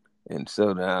 And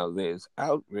so now there's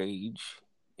outrage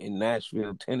in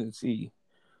Nashville, Tennessee,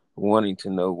 wanting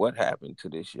to know what happened to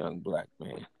this young black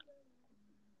man.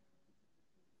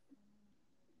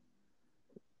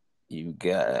 You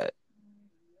got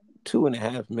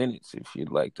 2.5 minutes if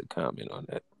you'd like to comment on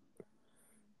that.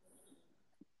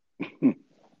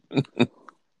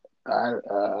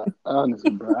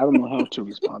 Honestly, bro, I don't know how to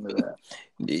respond to that.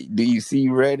 Do you see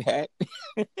Red Hat?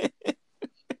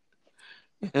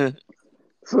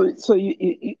 So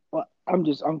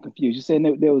I'm confused. You're saying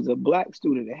that there was a black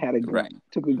student that had a gun, Right.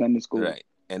 Took a gun to school, Right,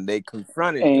 and they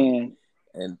confronted him,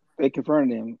 and they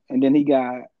confronted him, and then he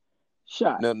got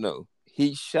shot. No,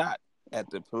 he shot at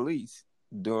the police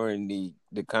during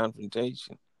the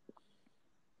confrontation.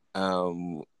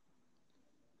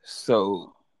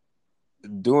 So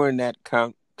during that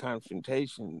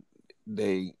confrontation,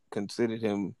 they considered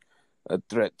him a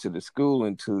threat to the school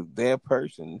and to their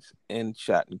persons, and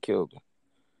shot and killed him.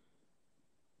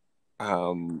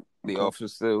 The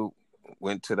officer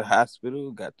went to the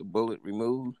hospital, got the bullet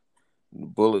removed. The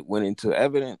bullet went into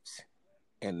evidence,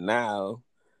 and now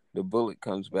the bullet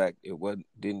comes back. It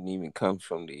didn't even come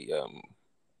from the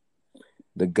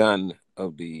gun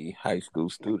of the high school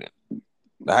student.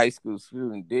 The high school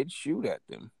student did shoot at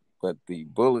them, but the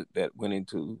bullet that went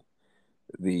into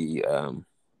the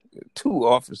two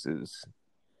officers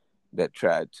that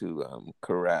tried to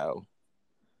corral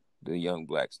the young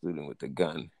black student with the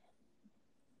gun,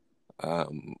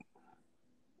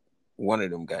 one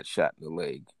of them got shot in the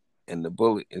leg, and the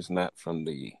bullet is not from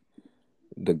the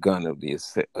gun of the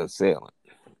assailant,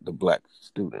 the black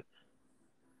student.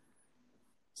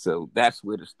 So that's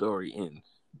where the story ends.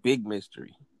 Big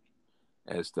mystery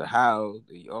as to how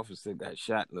the officer got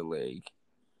shot in the leg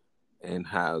and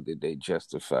how did they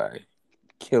justify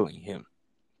killing him.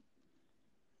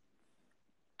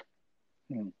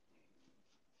 I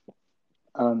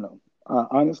don't know.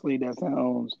 Honestly, that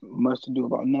sounds much to do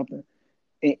about nothing.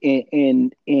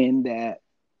 In that,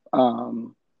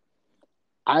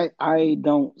 I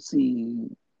don't see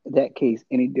that case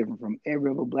any different from every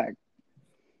other black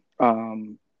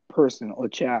person or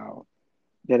child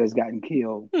that has gotten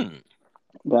killed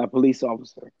by a police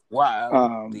officer.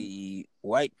 While the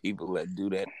white people that do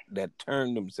that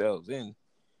turn themselves in,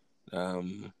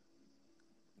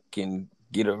 can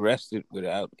get arrested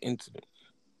without incident.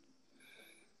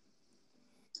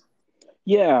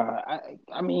 Yeah,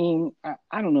 I mean,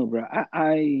 I don't know, bro.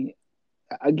 I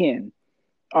again,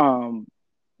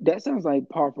 that sounds like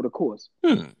par for the course.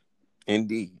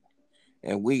 Indeed.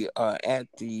 And we are at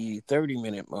the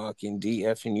 30-minute mark in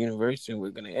DFN Universe, and we're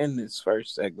going to end this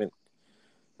first segment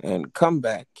and come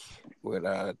back with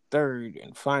our third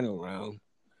and final round,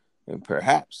 and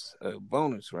perhaps a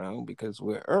bonus round because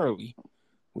we're early.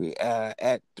 We are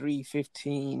at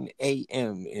 3:15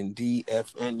 a.m. in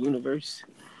DFN Universe.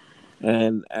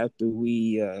 And after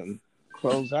we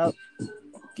close out,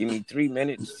 give me 3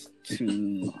 minutes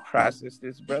to process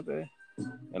this, brother,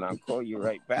 and I'll call you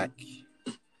right back.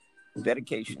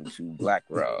 Dedication to Black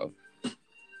Rob,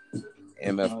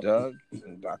 MF Doug,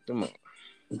 and Dr. Moon.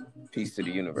 Peace to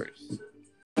the universe.